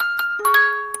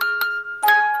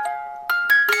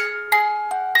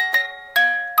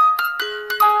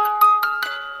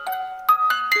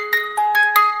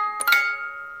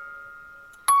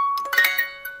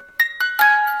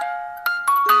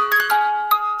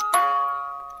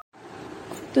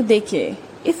तो देखिए,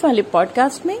 इस वाले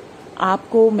पॉडकास्ट में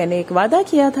आपको मैंने एक वादा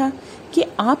किया था कि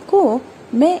आपको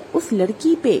मैं उस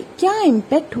लड़की पे क्या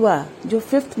इम्पैक्ट हुआ जो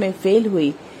 5th में फेल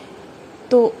हुई,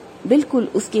 तो बिल्कुल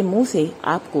उसके मुंह से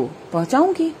आपको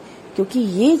पहुंचाऊंगी, क्योंकि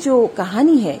ये जो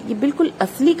कहानी है ये बिल्कुल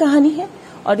असली कहानी है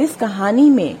और इस कहानी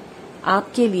में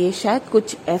आपके लिए शायद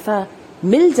कुछ ऐसा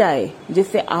मिल जाए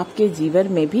जिससे आपके जीवन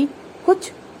में भी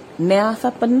कुछ नया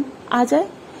सापन आ जाए।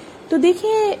 तो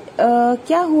देखिए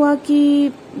क्या हुआ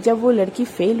कि जब वो लड़की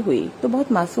फेल हुई तो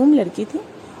बहुत मासूम लड़की थी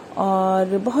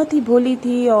और बहुत ही भोली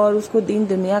थी और उसको दीन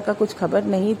दुनिया का कुछ खबर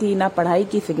नहीं थी, ना पढ़ाई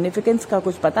की सिग्निफिकेंस का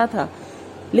कुछ पता था।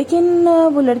 लेकिन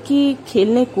वो लड़की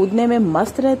खेलने कूदने में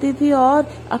मस्त रहती थी और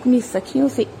अपनी सखियों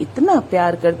से इतना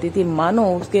प्यार करती थी, मानो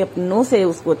उसके अपनों से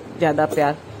उसको ज्यादा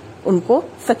प्यार उनको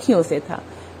सखियों से था।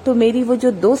 तो मेरी वो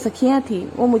जो 2 सखियां थी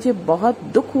वो मुझे बहुत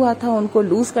दुख हुआ था उनको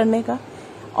लूज करने का।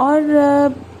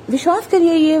 और विश्वास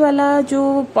करिए, ये वाला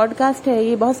जो पॉडकास्ट है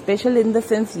ये बहुत स्पेशल इन द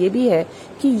सेंस ये भी है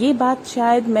कि ये बात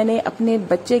शायद मैंने अपने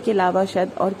बच्चे के अलावा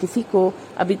शायद और किसी को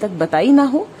अभी तक बताई ना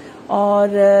हो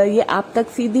और ये आप तक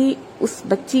सीधी उस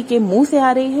बच्ची के मुंह से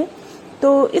आ रही है।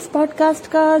 तो इस पॉडकास्ट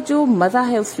का जो मजा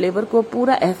है उस फ्लेवर को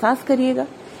पूरा एहसास करिएगा।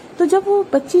 तो जब वो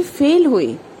बच्ची फेल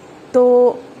हुई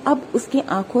तो अब उसकी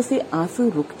आंखों से आंसू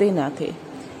रुकते ना थे।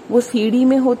 वो सीढ़ी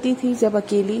में होती थी जब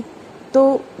अकेली तो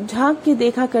झांक के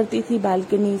देखा करती थी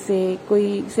बालकनी से,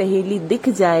 कोई सहेली दिख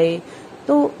जाए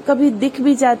तो कभी दिख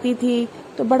भी जाती थी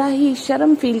तो बड़ा ही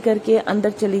शर्म फील करके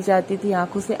अंदर चली जाती थी,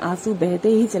 आंखों से आंसू बहते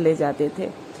ही चले जाते थे।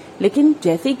 लेकिन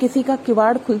जैसे ही किसी का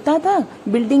किवाड़ खुलता था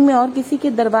बिल्डिंग में और किसी के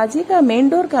दरवाजे का, मेन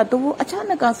डोर का, तो वो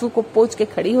अचानक आंसू को पोंछ के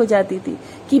खड़ी हो जाती थी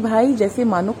कि भाई जैसे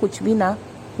मानो कुछ भी ना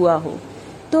हुआ हो।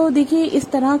 तो देखिए, इस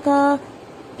तरह का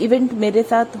इवेंट मेरे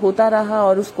साथ होता रहा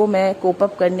और उसको मैं कोप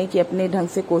अप करने की अपने ढंग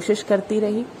से कोशिश करती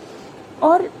रही।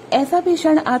 और ऐसा भी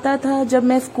क्षण आता था जब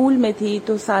मैं स्कूल में थी,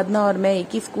 तो साधना और मैं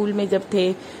एक ही स्कूल में जब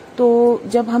थे, तो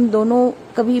जब हम दोनों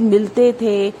कभी मिलते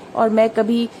थे और मैं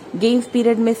कभी गेम्स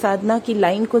पीरियड में साधना की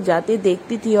लाइन को जाते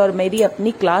देखती थी और मेरी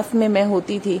अपनी क्लास में मैं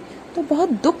होती थी, तो बहुत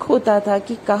दुख होता था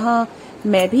कि कहाँ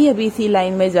मैं भी अभी इसी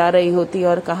लाइन में जा रही होती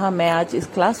और कहाँ मैं आज इस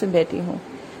क्लास में बैठी हूँ।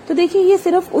 तो देखिए, ये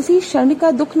सिर्फ उसी क्षण का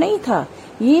दुख नहीं था,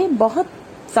 ये बहुत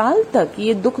साल तक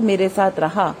ये दुख मेरे साथ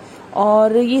रहा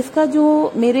और ये इसका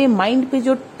जो मेरे माइंड पे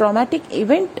जो ट्रॉमेटिक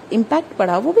इवेंट इम्पैक्ट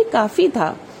पड़ा वो भी काफी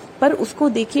था। पर उसको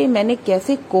देखिए मैंने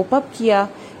कैसे कोप अप किया,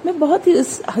 मैं बहुत ही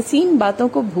उस हसीन बातों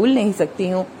को भूल नहीं सकती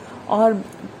हूँ और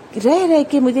रह रह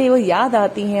के मुझे वो याद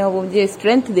आती हैं और वो मुझे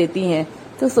स्ट्रेंथ देती हैं।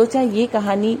 तो सोचा ये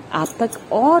कहानी आप तक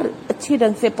और अच्छी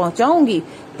ढंग से पहुंचाऊंगी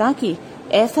ताकि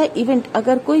ऐसा इवेंट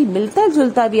अगर कोई मिलता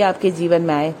जुलता भी आपके जीवन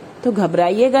में आए तो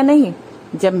घबराइएगा नहीं,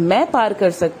 जब मैं पार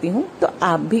कर सकती हूँ तो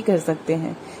आप भी कर सकते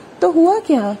हैं। तो हुआ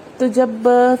क्या, तो जब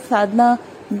साधना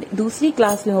दूसरी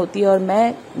क्लास में होती है और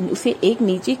मैं उसे एक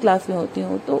नीची क्लास में होती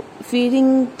हूँ तो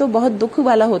फीलिंग तो बहुत दुख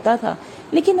वाला होता था,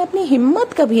 लेकिन अपनी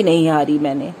हिम्मत कभी नहीं हारी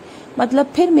मैंने। मतलब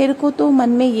फिर मेरे को तो मन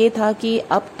में ये था कि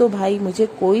अब तो भाई मुझे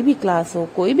कोई भी क्लास हो,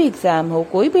 कोई भी एग्जाम हो,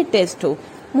 कोई भी टेस्ट हो,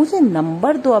 मुझे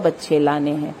नंबर तो अब अच्छे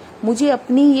लाने हैं। मुझे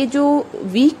अपनी ये जो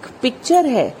वीक पिक्चर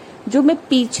है, जो मैं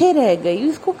पीछे रह गई,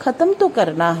 उसको खत्म तो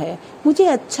करना है। मुझे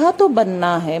अच्छा तो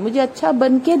बनना है, मुझे अच्छा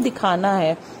बन के दिखाना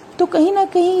है। तो कहीं ना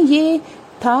कहीं ये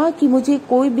था कि मुझे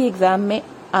कोई भी एग्जाम में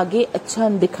आगे अच्छा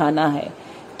दिखाना है।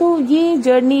 तो ये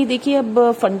जर्नी देखिए,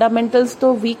 अब फंडामेंटल्स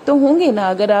तो वीक तो होंगे ना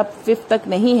अगर आप 5th तक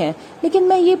नहीं है, लेकिन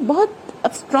मैं ये बहुत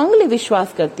अब स्ट्रांगली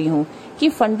विश्वास करती हूँ कि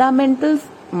फंडामेंटल्स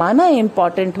माना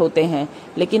इम्पोर्टेंट होते हैं,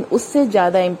 लेकिन उससे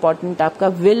ज्यादा इम्पोर्टेंट आपका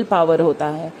विल पावर होता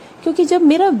है। क्योंकि जब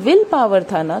मेरा विल पावर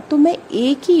था ना, तो मैं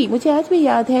एक ही, मुझे आज भी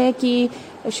याद है कि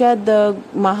शायद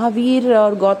महावीर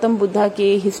और गौतम बुद्धा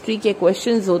के हिस्ट्री के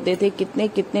क्वेश्चंस होते थे, कितने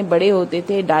कितने बड़े होते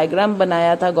थे। डायग्राम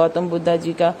बनाया था गौतम बुद्धा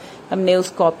जी का हमने उस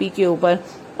कॉपी के ऊपर,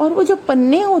 और वो जो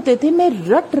पन्ने होते थे मैं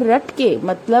रट रट के,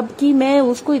 मतलब कि मैं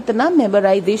उसको इतना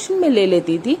मेमोराइजेशन में ले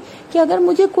लेती थी कि अगर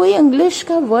मुझे कोई इंग्लिश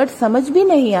का वर्ड समझ भी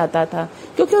नहीं आता था,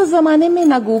 क्योंकि उस जमाने में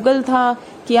ना गूगल था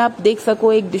कि आप देख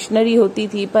सको, एक डिक्शनरी होती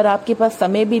थी पर आपके पास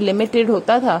समय भी लिमिटेड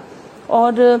होता था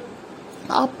और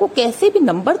आपको कैसे भी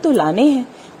नंबर तो लाने हैं।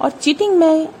 और चीटिंग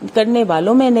मैं करने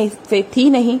वालों में नहीं से थी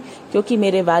नहीं, क्योंकि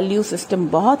मेरे वैल्यू सिस्टम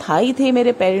बहुत हाई थे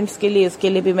मेरे पेरेंट्स के लिए। इसके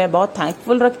लिए भी मैं बहुत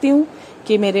थैंकफुल रखती हूँ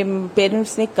कि मेरे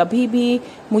पेरेंट्स ने कभी भी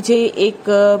मुझे एक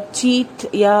चीट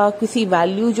या किसी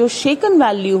वैल्यू जो शेकन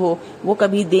वैल्यू हो वो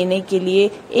कभी देने के लिए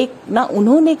एक ना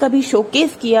उन्होंने कभी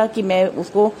शोकेस किया कि मैं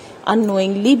उसको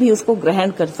अननोइंगली भी उसको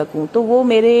ग्रहण कर सकूं। तो वो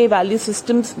मेरे वैल्यू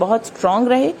सिस्टम्स बहुत स्ट्रांग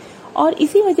रहे और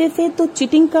इसी वजह से तो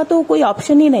चीटिंग का तो कोई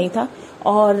ऑप्शन ही नहीं था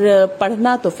और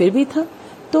पढ़ना तो फिर भी था।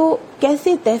 तो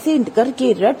कैसे तैसे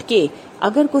करके रट के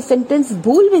अगर कोई सेंटेंस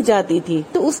भूल भी जाती थी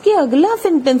तो उसके अगला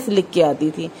सेंटेंस लिख के आती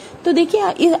थी। तो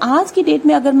देखिए आज की डेट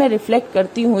में अगर मैं रिफ्लेक्ट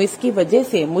करती हूँ इसकी वजह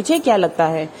से मुझे क्या लगता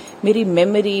है, मेरी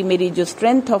मेमोरी, मेरी जो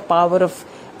strength of power of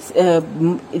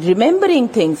remembering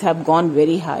things have gone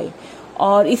very high.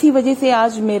 और इसी वजह से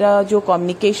आज मेरा जो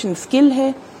कम्युनिकेशन स्किल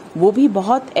है वो भी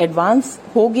बहुत एडवांस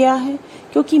हो गया है,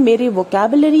 क्योंकि मेरी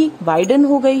वोकैबुलरी वाइडन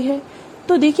हो गई है।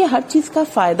 तो देखिए हर चीज का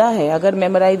फायदा है, अगर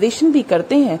मेमोराइजेशन भी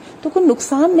करते हैं तो कोई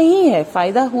नुकसान नहीं है,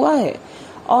 फायदा हुआ है।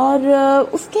 और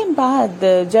उसके बाद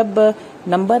जब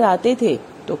नंबर आते थे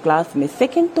तो क्लास में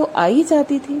सेकंड तो आ ही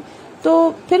जाती थी।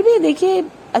 तो फिर भी देखिए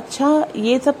अच्छा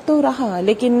ये सब तो रहा,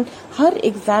 लेकिन हर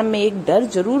एग्जाम में एक डर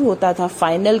जरूर होता था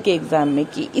फाइनल के एग्जाम में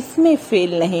कि इसमें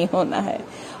फेल नहीं होना है।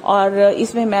 और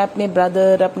इसमें मैं अपने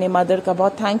ब्रदर, अपने मदर का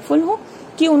बहुत थैंकफुल हूँ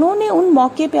कि उन्होंने उन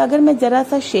मौके पे अगर मैं जरा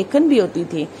सा शेकन भी होती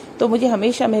थी तो मुझे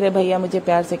हमेशा मेरे भैया मुझे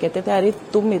प्यार से कहते थे, अरे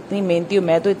तुम इतनी मेहनती हो,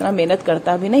 मैं तो इतना मेहनत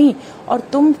करता भी नहीं और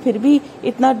तुम फिर भी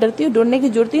इतना डरती हो, डरने की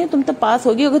जरूरत नहीं है, तुम तो पास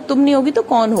होगी, अगर तुम नहीं होगी तो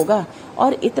कौन होगा।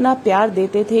 और इतना प्यार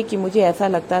देते थे कि मुझे ऐसा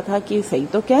लगता था कि सही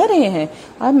तो कह रहे हैं,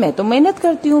 अब मैं तो मेहनत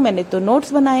करती हूँ, मैंने तो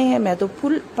नोट्स बनाए हैं, मैं तो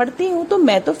फुल पढ़ती हूँ, तो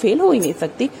मैं तो फेल हो ही नहीं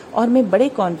सकती। और मैं बड़े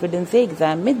कॉन्फिडेंस से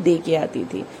एग्जाम में दे के आती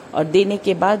थी और देने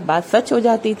के बाद बात सच हो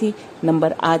जाती थी,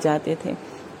 नंबर आ जाते थे।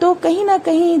 तो कहीं ना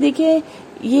कहीं देखिए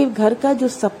ये घर का जो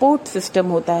सपोर्ट सिस्टम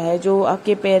होता है, जो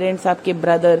आपके पेरेंट्स, आपके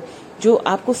ब्रदर जो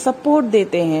आपको सपोर्ट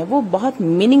देते हैं, वो बहुत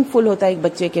मीनिंगफुल होता है एक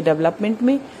बच्चे के डेवलपमेंट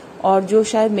में, और जो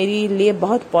शायद मेरे लिए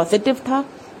बहुत पॉजिटिव था।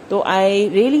 तो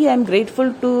I am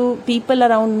grateful to people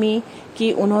around me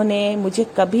कि उन्होंने मुझे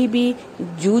कभी भी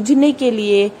जूझने के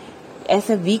लिए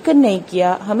ऐसा वीकन नहीं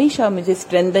किया, हमेशा मुझे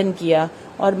स्ट्रेंथन किया।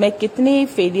 और मैं कितने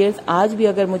फेलियर्स आज भी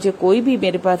अगर मुझे कोई भी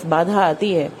मेरे पास बाधा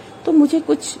आती है तो मुझे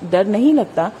कुछ डर नहीं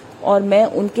लगता और मैं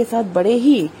उनके साथ बड़े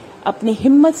ही अपनी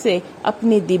हिम्मत से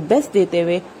अपनी दी बेस्ट देते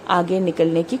हुए आगे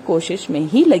निकलने की कोशिश में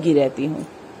ही लगी रहती हूँ।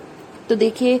 तो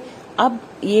देखिए अब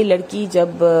ये लड़की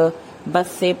जब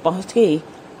बस से पहुंच गई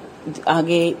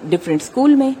आगे डिफरेंट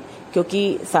स्कूल में,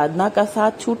 क्योंकि साधना का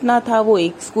साथ छूटना था, वो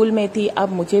एक स्कूल में थी,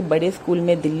 अब मुझे बड़े स्कूल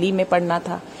में दिल्ली में पढ़ना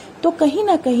था। तो कहीं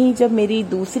ना कहीं जब मेरी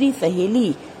दूसरी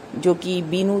सहेली जो कि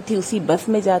बीनू थी उसी बस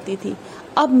में जाती थी,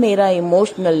 अब मेरा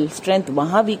इमोशनल स्ट्रेंथ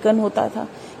वहां वीकन होता था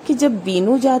कि जब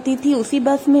बीनू जाती थी उसी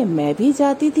बस में मैं भी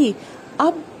जाती थी।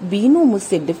 अब बीनू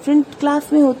मुझसे डिफरेंट क्लास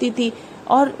में होती थी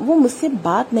और वो मुझसे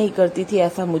बात नहीं करती थी,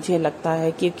 ऐसा मुझे लगता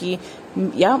है, क्योंकि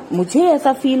या मुझे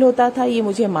ऐसा फील होता था, ये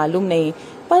मुझे मालूम नहीं।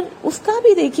 पर उसका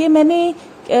भी देखिए मैंने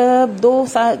 2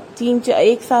 साल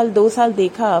 1 साल 2 साल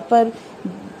देखा,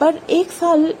 पर 1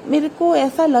 साल मेरे को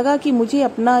ऐसा लगा कि मुझे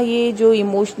अपना ये जो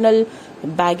इमोशनल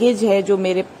बैगेज है, जो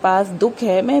मेरे पास दुख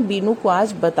है, मैं बीनू को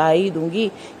आज बता ही दूंगी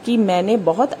कि मैंने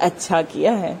बहुत अच्छा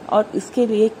किया है और इसके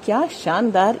लिए क्या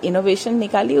शानदार इनोवेशन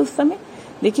निकाली उस समय।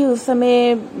 देखिए उस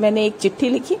समय मैंने एक चिट्ठी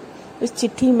लिखी, उस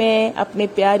चिट्ठी में अपने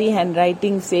प्यारी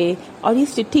हैंडराइटिंग से, और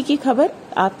इस चिट्ठी की खबर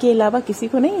आपके अलावा किसी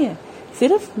को नहीं है,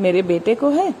 सिर्फ मेरे बेटे को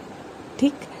है,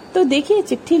 ठीक। तो देखिए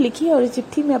चिट्ठी लिखी और इस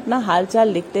चिट्ठी में अपना हालचाल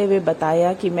लिखते हुए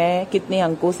बताया कि मैं कितने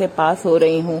अंकों से पास हो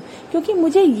रही हूँ, क्योंकि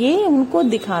मुझे ये उनको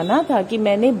दिखाना था कि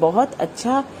मैंने बहुत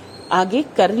अच्छा आगे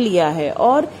कर लिया है।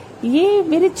 और ये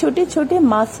मेरे छोटे छोटे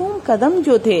मासूम कदम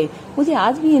जो थे, मुझे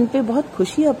आज भी इन पे बहुत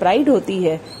खुशी और प्राइड होती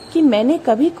है कि मैंने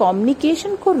कभी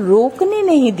कम्युनिकेशन को रोकने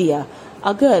नहीं दिया।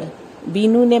 अगर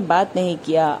बीनू ने बात नहीं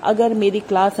किया, अगर मेरी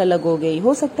क्लास अलग हो गई,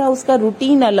 हो सकता है उसका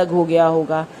रूटीन अलग हो गया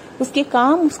होगा, उसके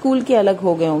काम स्कूल के अलग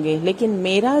हो गए होंगे, लेकिन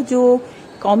मेरा जो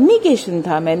कम्युनिकेशन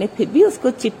था, मैंने फिर भी उसको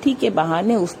चिट्ठी के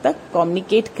बहाने उस तक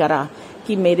कम्युनिकेट करा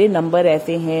कि मेरे नंबर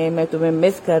ऐसे हैं, मैं तुम्हें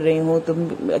मिस कर रही हूँ, तुम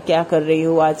क्या कर रही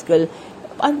हो आजकल।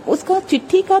 और उसका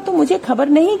चिट्ठी का तो मुझे खबर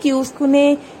नहीं कि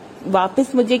उसने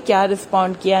वापस मुझे क्या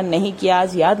रिस्पॉन्ड किया नहीं किया,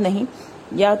 आज याद नहीं,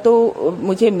 या तो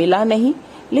मुझे मिला नहीं,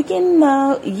 लेकिन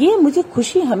ये मुझे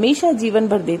खुशी हमेशा जीवन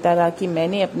भर देता रहा कि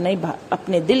मैंने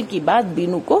अपने दिल की बात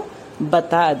बीनू को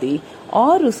बता दी।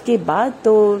 और उसके बाद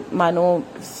तो मानो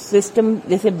सिस्टम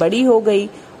जैसे बड़ी हो गई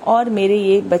और मेरे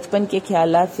ये बचपन के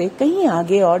ख्यालात से कहीं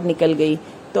आगे और निकल गई।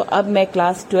 तो अब मैं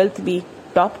क्लास 12th भी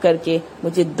टॉप करके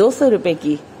मुझे 200 रुपए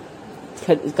की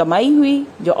कमाई हुई,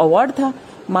 जो अवार्ड था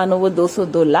मानो वो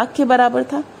 202 लाख के बराबर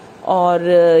था। और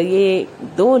ये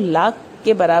 2 लाख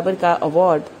के बराबर का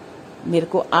अवार्ड मेरे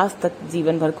को आज तक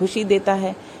जीवन भर खुशी देता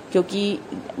है, क्योंकि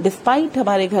डिस्पाइट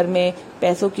हमारे घर में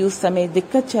पैसों की उस समय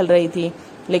दिक्कत चल रही थी,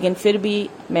 लेकिन फिर भी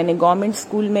मैंने गवर्नमेंट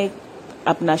स्कूल में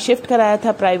अपना शिफ्ट कराया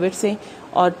था प्राइवेट से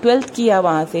और 12th किया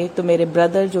वहां से। तो मेरे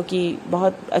ब्रदर जो कि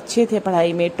बहुत अच्छे थे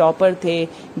पढ़ाई में, टॉपर थे,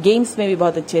 गेम्स में भी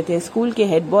बहुत अच्छे थे, स्कूल के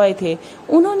हेड बॉय थे,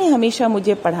 उन्होंने हमेशा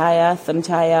मुझे पढ़ाया,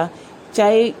 समझाया,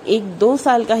 चाहे 1-2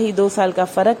 साल का ही 2 साल का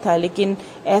फर्क था, लेकिन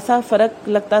ऐसा फर्क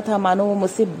लगता था मानो वो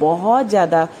मुझसे बहुत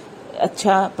ज्यादा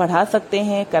अच्छा पढ़ा सकते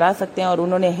हैं, करा सकते हैं, और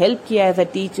उन्होंने हेल्प किया as a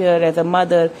teacher, as a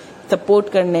mother, support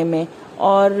करने में।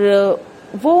 और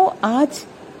वो आज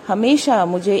हमेशा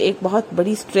मुझे एक बहुत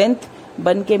बड़ी स्ट्रेंथ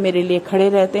बन के मेरे लिए खड़े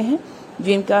रहते हैं,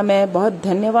 जिनका मैं बहुत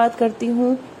धन्यवाद करती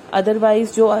हूँ।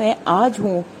 अदरवाइज जो मैं आज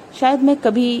हूँ शायद मैं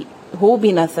कभी हो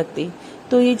भी ना सकती।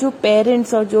 तो ये जो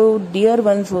पेरेंट्स और जो डियर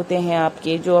वंस होते हैं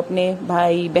आपके, जो अपने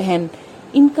भाई बहन,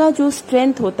 इनका जो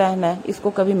स्ट्रेंथ होता है ना, इसको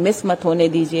कभी मिस मत होने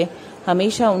दीजिए।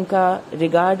 हमेशा उनका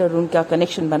रिगार्ड और उनका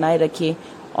कनेक्शन बनाए रखिए।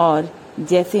 और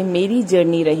जैसे मेरी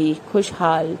जर्नी रही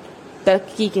खुशहाल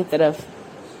तरक्की की तरफ,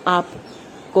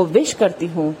 आपको विश करती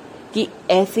हूँ कि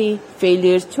ऐसे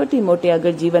फेलियर्स छोटे मोटे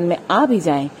अगर जीवन में आ भी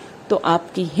जाएं तो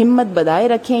आपकी हिम्मत बनाए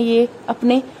रखें ये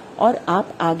अपने, और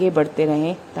आप आगे बढ़ते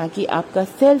रहें, ताकि आपका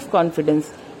सेल्फ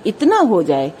कॉन्फिडेंस इतना हो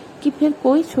जाए कि फिर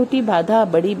कोई छोटी बाधा,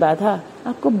 बड़ी बाधा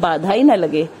आपको बाधा ही ना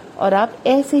लगे और आप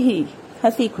ऐसे ही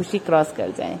हंसी खुशी क्रॉस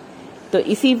कर जाएं। तो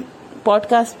इसी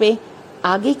पॉडकास्ट पे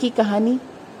आगे की कहानी,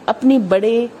 अपनी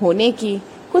बड़े होने की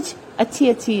कुछ अच्छी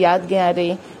अच्छी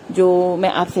यादगारें जो मैं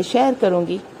आपसे शेयर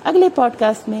करूंगी अगले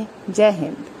पॉडकास्ट में। जय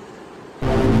हिंद।